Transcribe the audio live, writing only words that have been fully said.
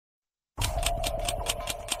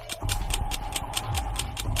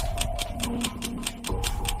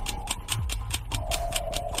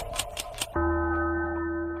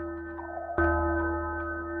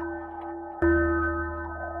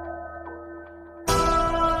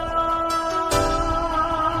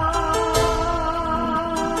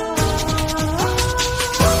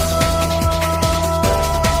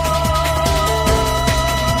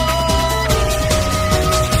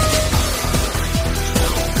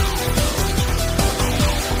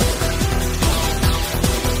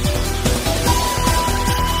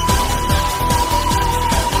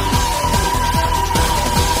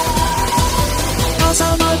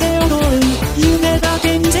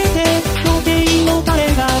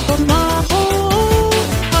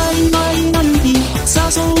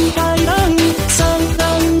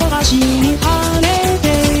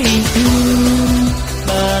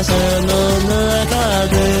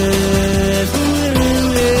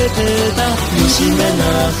てた惨めな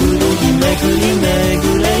古いめくりめぐ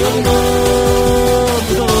れよのぶ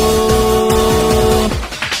どう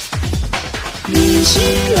見知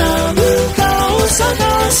らぬ顔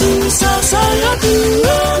探すささやくあ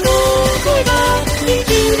の声が握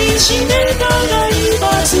りしめた刃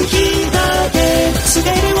突きだけすべ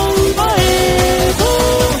てを奪えと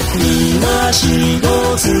みなしご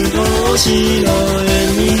つ同士の絵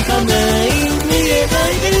に仮面見えた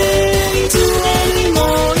いでいつにも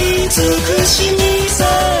美しみさ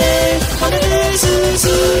え羽で進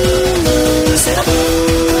むセラ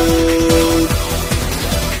ブ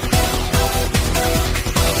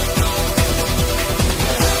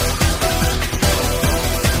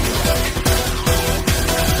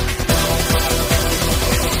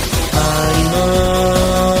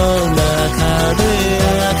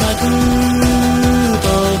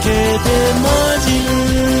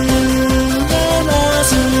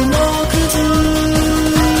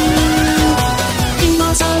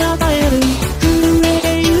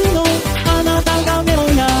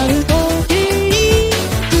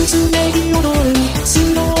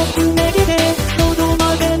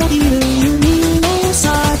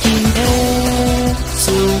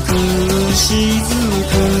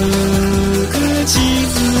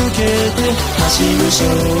走る衝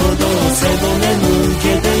動背骨抜け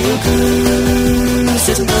てゆく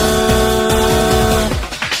切な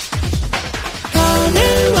鐘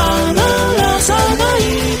は鳴らさない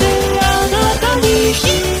であなたに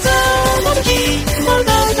膝の時まだ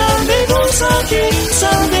ダメの先さ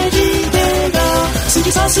めぎ手が突き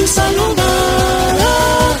刺すさよなら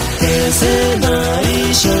消せない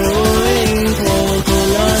硝煙を焦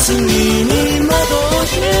らす意に窓を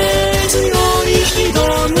ひね強い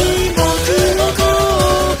瞳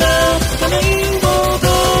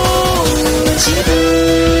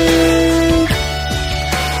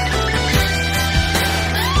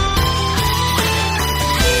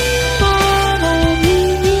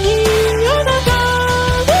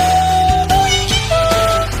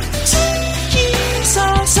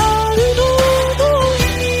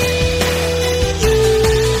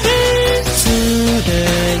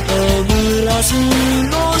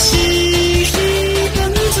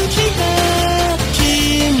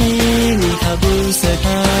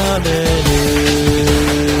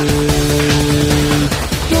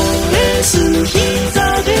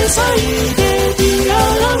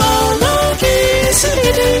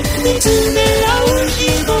見つめ合う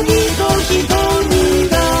瞳と瞳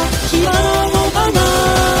が火花を放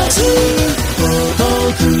つ孤独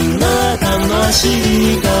な魂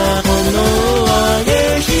が炎を上げ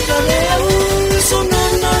惹かれ合うその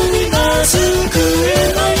涙救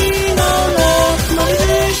えないならまるで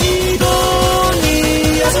ひどい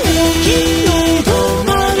遊び止ま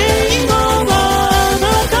れ今はあな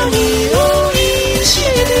たに酔いしれ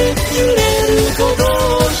て揺れること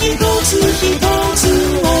を一つ一つ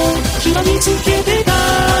見つけてた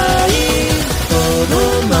いと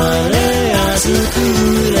どまれ熱く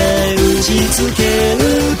れ打ちつけ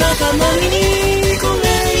る高まりに